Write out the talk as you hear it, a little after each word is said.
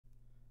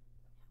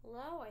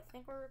Hello, I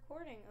think we're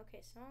recording.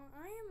 Okay, so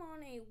I am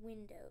on a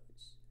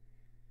Windows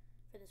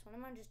for this one.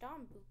 I'm just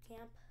on boot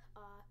camp,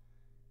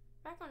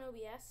 back on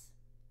OBS.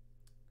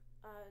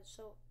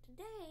 So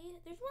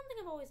today, there's one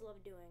thing I've always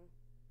loved doing,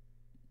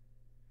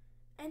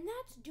 and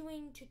that's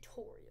doing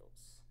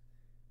tutorials.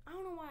 I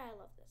don't know why I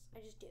love this, I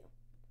just do.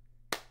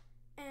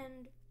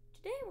 And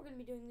today we're going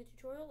to be doing the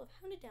tutorial of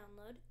how to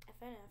download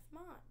FNF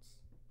mods.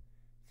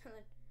 So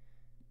that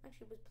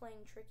actually was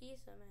playing tricky,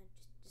 so I'm going to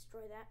just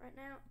destroy that right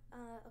now.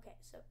 Okay,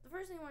 so the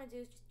first thing you want to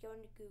do is just go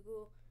into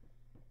Google,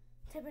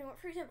 type in,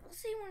 for example, let's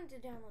say you wanted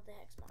to download the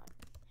hex mod.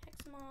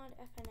 Hex mod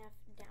FNF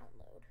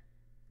download.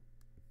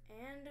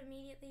 And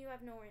immediately you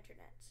have no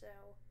internet, so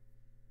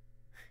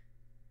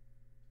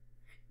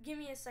give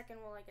me a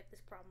second while I get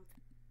this problem.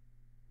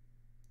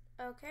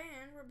 Okay,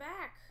 and we're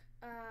back.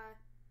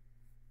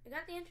 I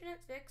got the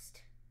internet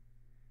fixed.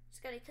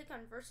 Just gotta click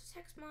on versus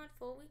hex mod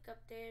full week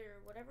update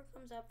or whatever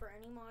comes up for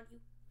any mod you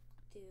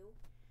do.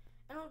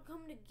 And it'll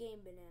come to Game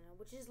Banana,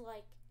 which is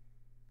like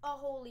a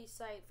holy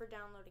site for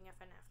downloading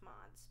FNF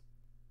mods.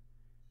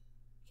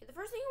 Okay, the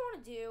first thing you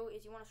want to do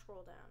is you want to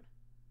scroll down.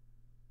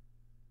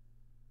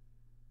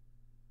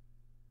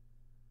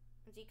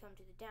 As you come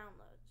to the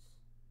downloads.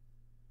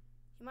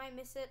 You might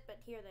miss it, but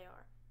here they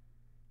are.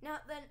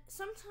 Now then,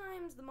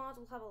 sometimes the mods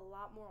will have a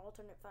lot more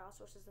alternate file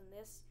sources than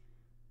this,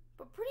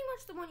 but pretty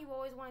much the one you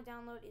always want to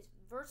download is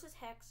versus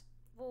hex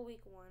full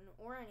week 1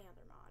 or any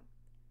other mod.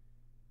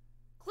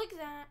 Click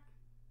that.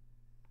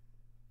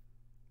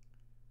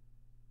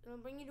 It'll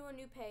bring you to a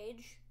new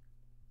page,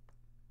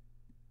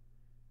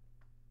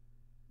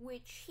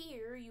 which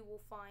here you will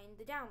find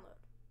the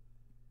download.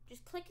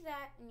 Just click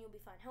that and you'll be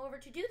fine. However,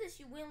 to do this,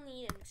 you will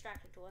need an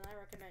extraction tool, and I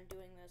recommend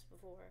doing this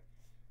before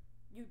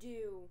you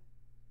do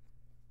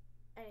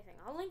anything.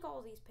 I'll link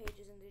all these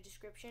pages in the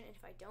description, and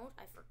if I don't,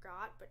 I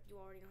forgot, but you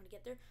already know how to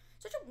get there.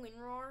 Search up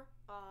WinRAR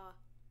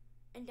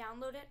and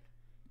download it.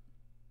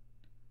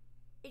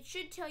 It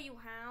should tell you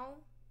how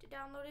to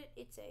download it.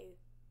 It's a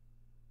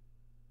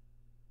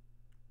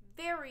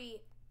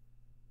very,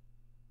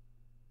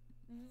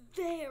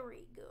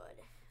 very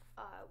good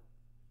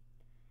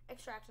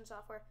extraction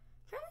software.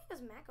 Apparently it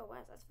has Mac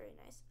OS. That's very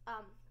nice.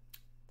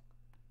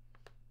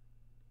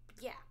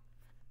 Yeah,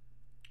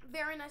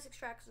 very nice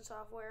extraction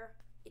software.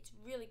 It's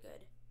really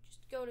good.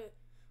 Just go to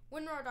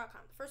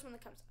WinRAR.com, the first one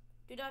that comes up.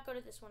 Do not go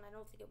to this one. I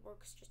don't think it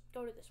works. Just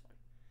go to this one.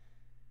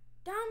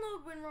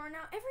 Download WinRAR.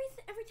 Now,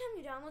 every time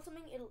you download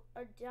something,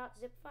 a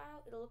 .zip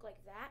file, it'll look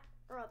like that,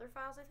 or other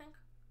files, I think,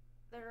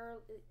 that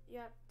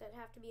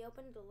have to be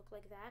opened. It'll look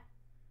like that.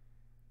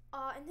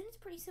 And then it's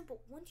pretty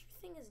simple. Once your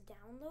thing is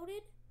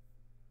downloaded,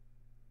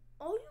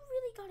 all you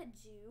really gotta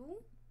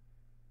do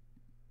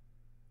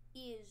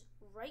is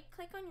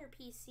right-click on your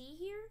PC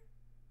here,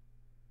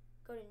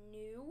 go to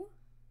New,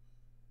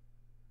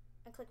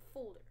 and click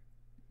Folder.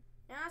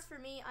 Now, as for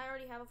me, I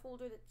already have a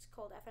folder that's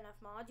called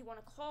FNF Mods. You want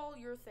to call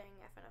your thing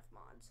FNF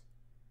Mods.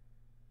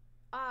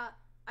 I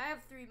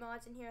have 3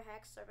 mods in here: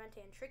 Hex,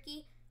 Sarvente, and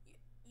Tricky.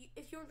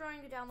 If you're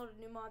trying to download a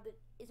new mod that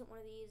isn't one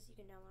of these, you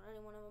can download any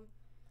one of them.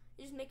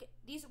 You just make it.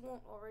 These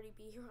won't already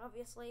be here,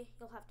 obviously.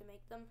 You'll have to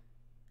make them.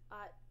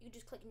 You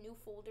just click New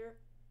Folder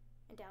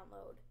and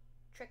download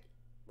Tricky.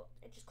 Well,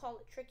 just call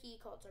it Tricky,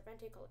 call it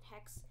Sarvente, call it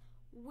Hex,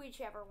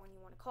 whichever one you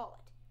want to call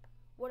it.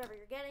 Whatever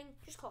you're getting,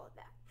 just call it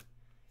that.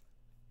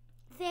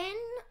 Then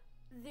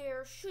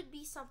there should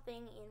be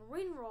something in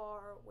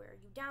WinRAR where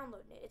you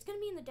download it. It's going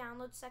to be in the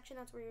download section.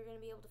 That's where you're going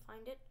to be able to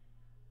find it.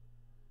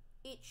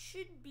 It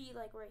should be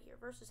like right here,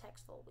 versus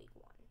hex full week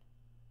 1.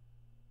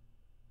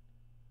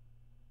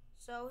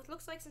 So it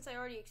looks like since I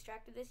already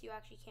extracted this, you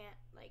actually can't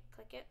like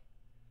click it.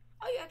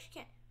 Oh, you actually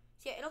can't.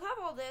 So yeah, it'll have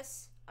all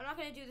this. I'm not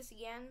going to do this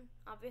again,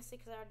 obviously,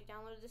 because I already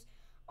downloaded this.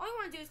 All you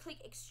want to do is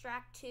click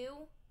extract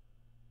to,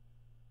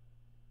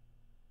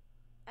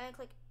 and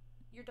then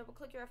double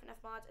click your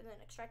FNF mods, and then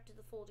extract to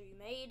the folder you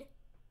made.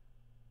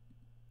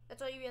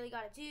 That's all you really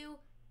got to do.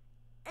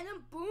 And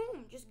then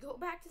boom, just go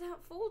back to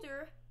that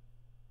folder,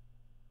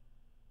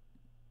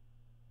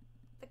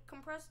 the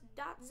compressed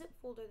 .zip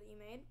folder that you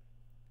made.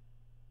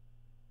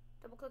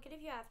 Double click it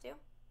if you have to.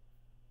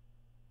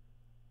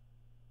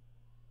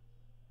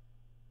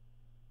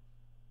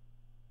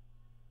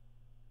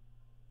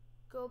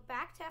 Go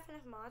back to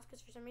FNF mods,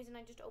 because for some reason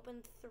I just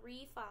opened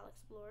 3 file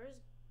explorers.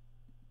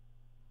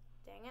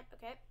 Dang it,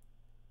 okay.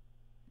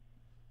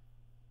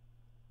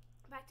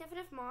 Back to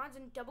FNF mods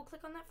and double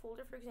click on that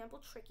folder, for example,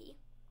 Tricky.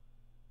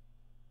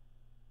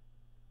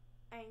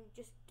 And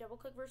just double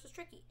click versus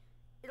Tricky.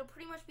 It'll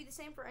pretty much be the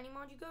same for any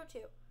mod you go to.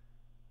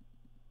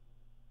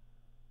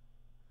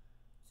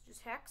 So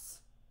just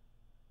hex.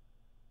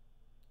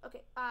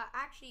 Okay,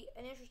 actually,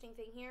 an interesting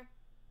thing here.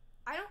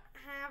 I don't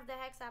have the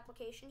hex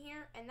application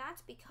here, and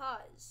that's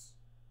because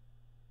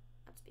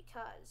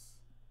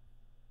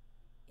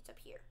it's up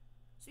here.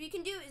 So what you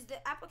can do is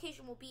the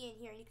application will be in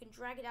here, and you can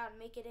drag it out and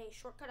make it a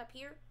shortcut up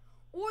here,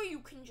 or you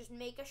can just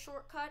make a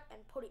shortcut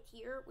and put it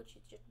here, which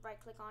is just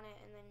right-click on it,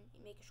 and then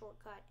you make a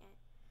shortcut, and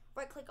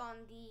right-click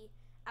on the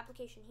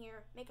application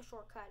here, make a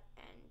shortcut,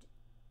 and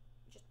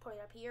just put it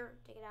up here,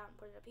 take it out and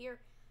put it up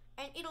here.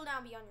 and it'll now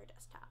be on your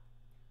desktop.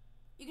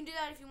 You can do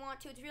that if you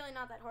want to. It's really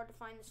not that hard to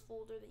find this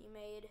folder that you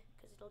made,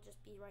 because it'll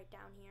just be right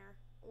down here,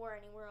 or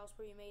anywhere else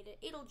where you made it.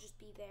 It'll just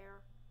be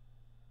there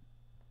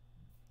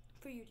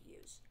for you to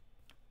use.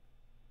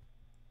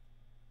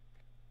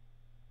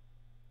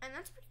 And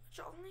that's pretty much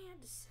all I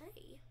had to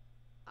say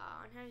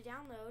on how to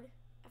download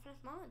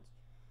FNF mods.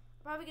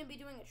 I'm probably going to be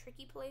doing a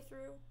tricky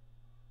playthrough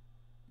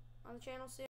on the channel soon.